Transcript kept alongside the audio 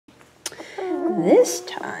This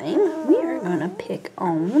time we are gonna pick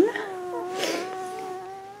on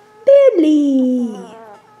Billy.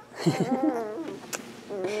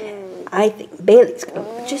 I think Bailey's gonna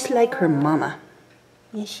look just like her mama.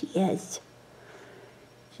 Yes, she is.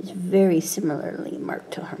 She's very similarly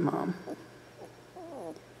marked to her mom.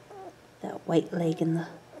 That white leg in the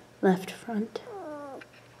left front.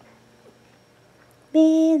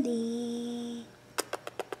 Billy.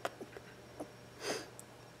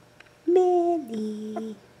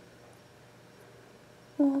 Billy.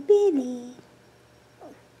 Oh, Billy.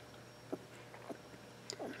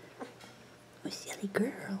 Oh, silly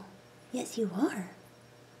girl. Yes, you are.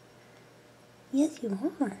 Yes, you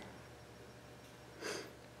are.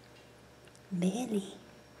 Billy.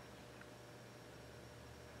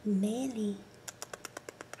 Billy.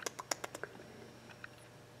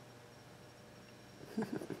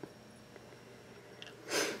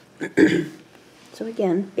 So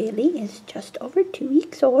again, Bailey is just over 2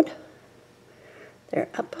 weeks old. They're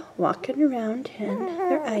up walking around and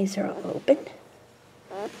their eyes are all open.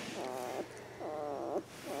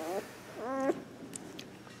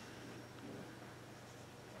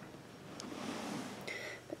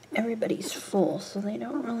 Everybody's full, so they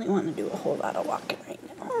don't really want to do a whole lot of walking right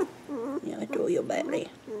now. Yeah, do you, Bailey?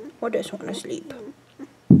 Or just want to sleep?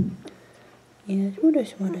 Yes, who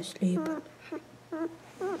just want to sleep?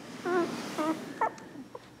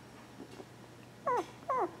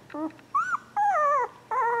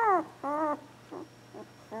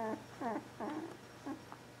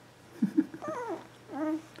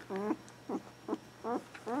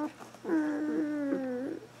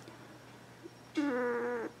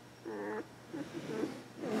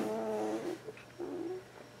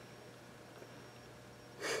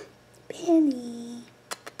 Penny.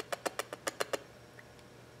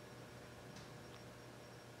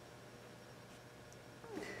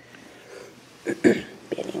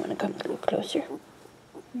 Penny, you want to come a little closer?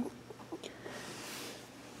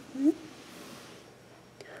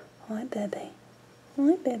 Hi, baby.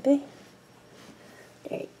 Hi, baby.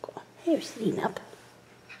 There you go. You're sitting up.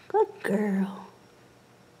 Good girl.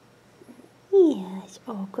 Yes.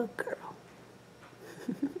 Oh, good girl.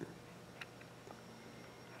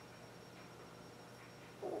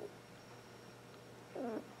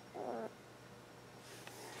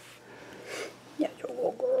 Yes,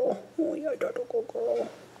 oh, good girl. Oh, yeah, that's a good girl.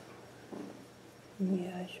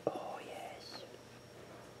 Yes. Oh, yes.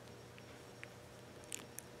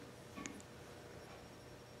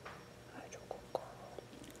 That's a good girl.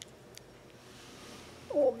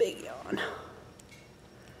 Oh, big yawn.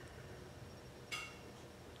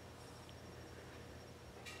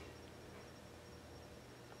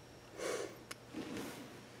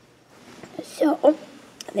 So,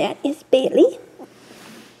 that is Bailey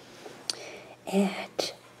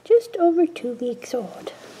at just over 2 weeks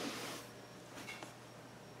old.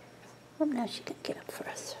 Well, now she can get up for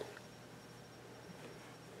us.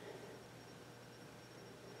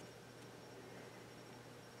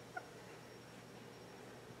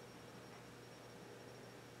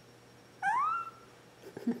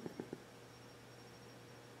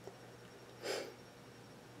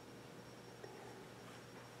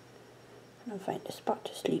 I'll find a spot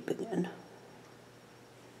to sleep again.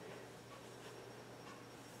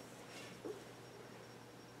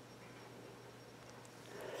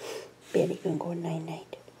 Bailey can go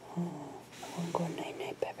night-night. Oh, I'm going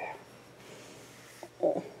night-night, baby.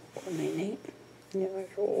 Oh, go night-night. Yes,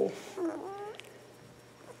 oh.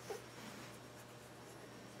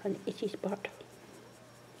 An itchy spot.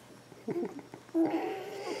 Oh,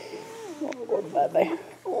 good baby.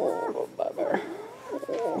 Oh, good baby.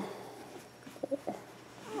 Oh.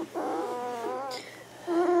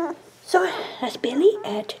 So, that's Bailey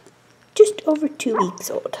at just over 2 weeks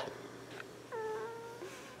old.